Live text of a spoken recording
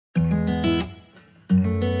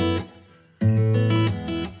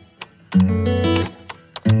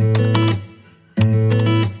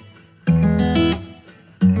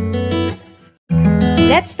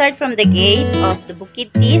Let's start from the gate of the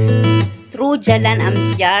Bukit Tis through Jalan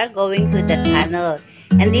Amsyar going to the tunnel.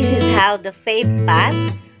 And this is how the fave path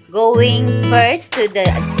going first to the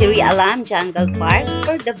Seri Alam Jungle Park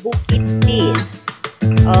for the Bukit Tis.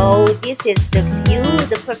 Oh, this is the view,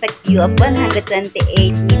 the perfect view of 128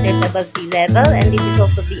 meters above sea level, and this is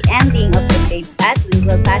also the ending of the fave path. We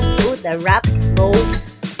will pass through the rock road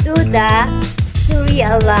to the Seri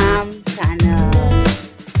Alam Tunnel.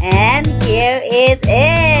 And here it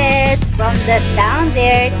is, from the down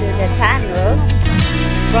there to the tunnel.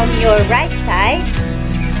 From your right side,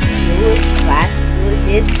 you will pass through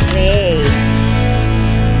this way.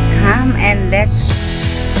 Come and let's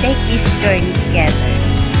take this journey together.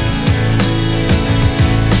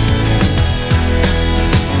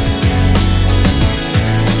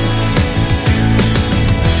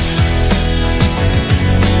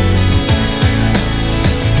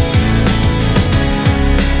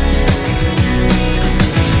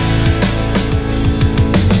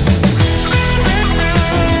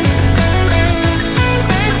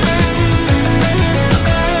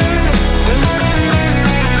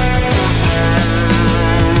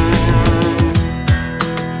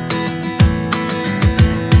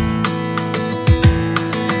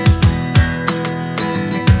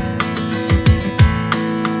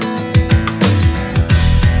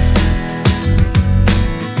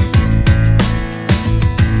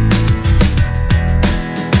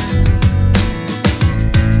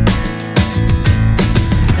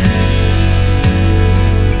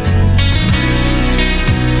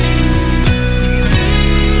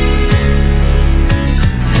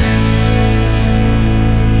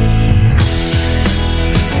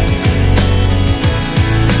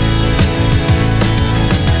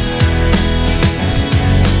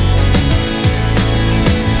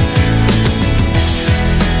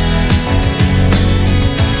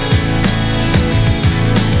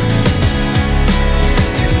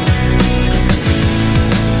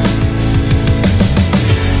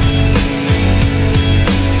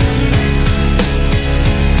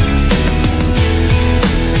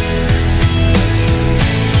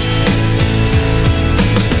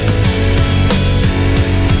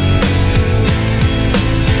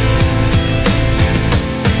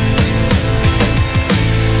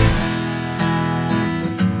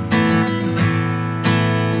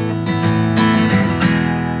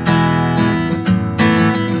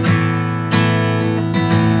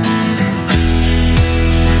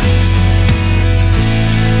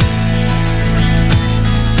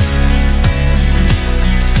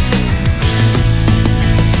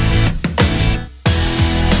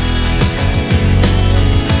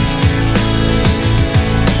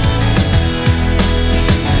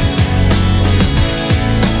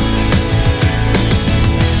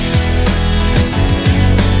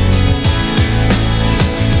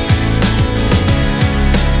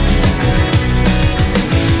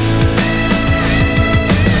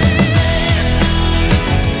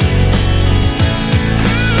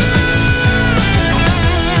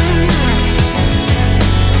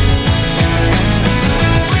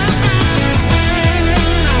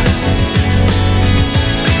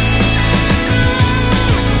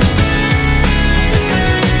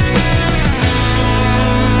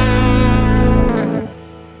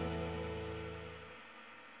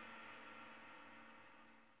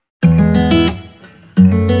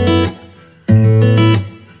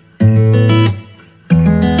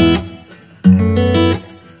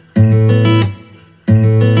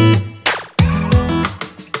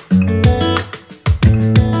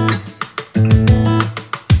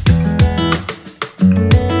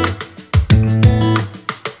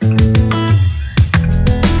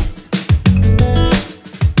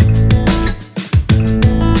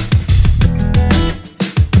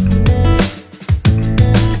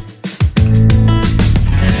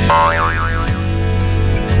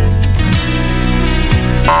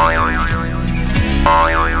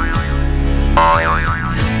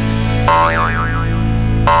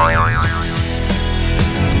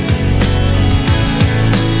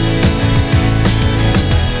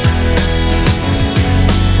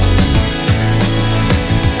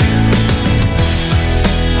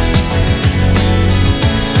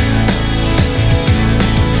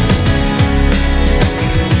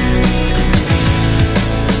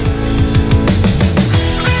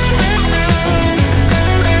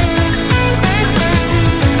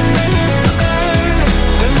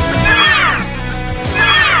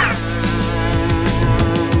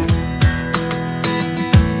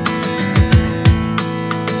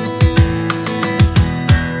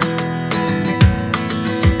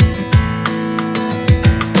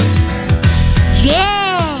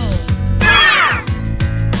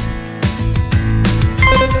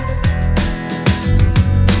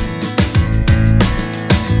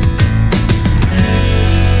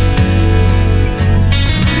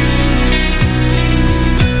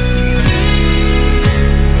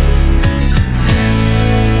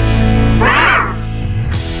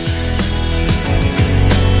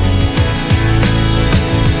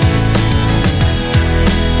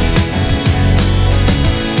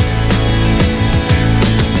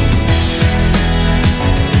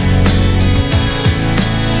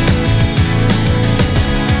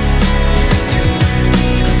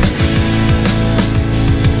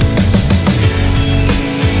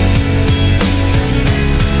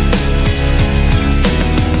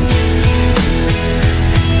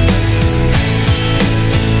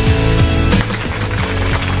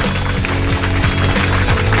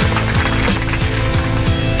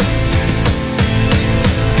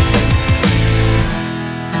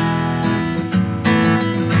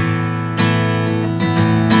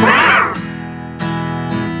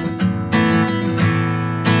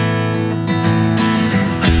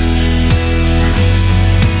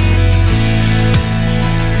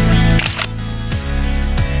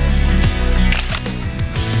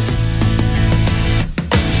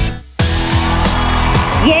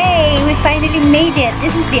 finally made it.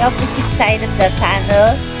 This is the opposite side of the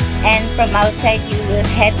tunnel, and from outside you will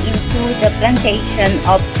head into the plantation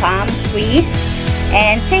of palm trees.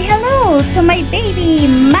 And say hello to my baby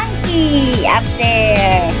monkey up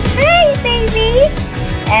there. Hi, baby!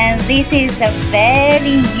 And this is a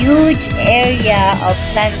very huge area of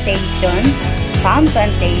plantation, palm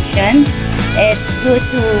plantation. It's good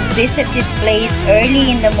to visit this place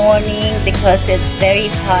early in the morning because it's very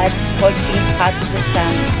hot, scorching hot the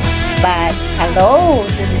sun. But hello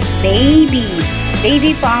to this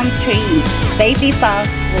baby palm trees, baby palm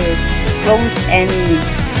fruits, close and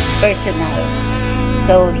personal.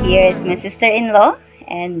 So here is my sister-in-law,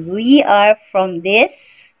 and we are from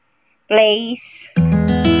this place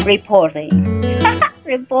reporting.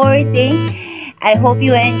 Reporting. I hope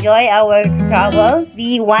you enjoy our travel.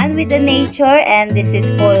 Be one with the nature, and this is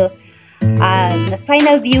for the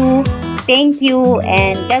final view. Thank you,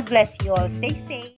 and God bless you all. Stay safe.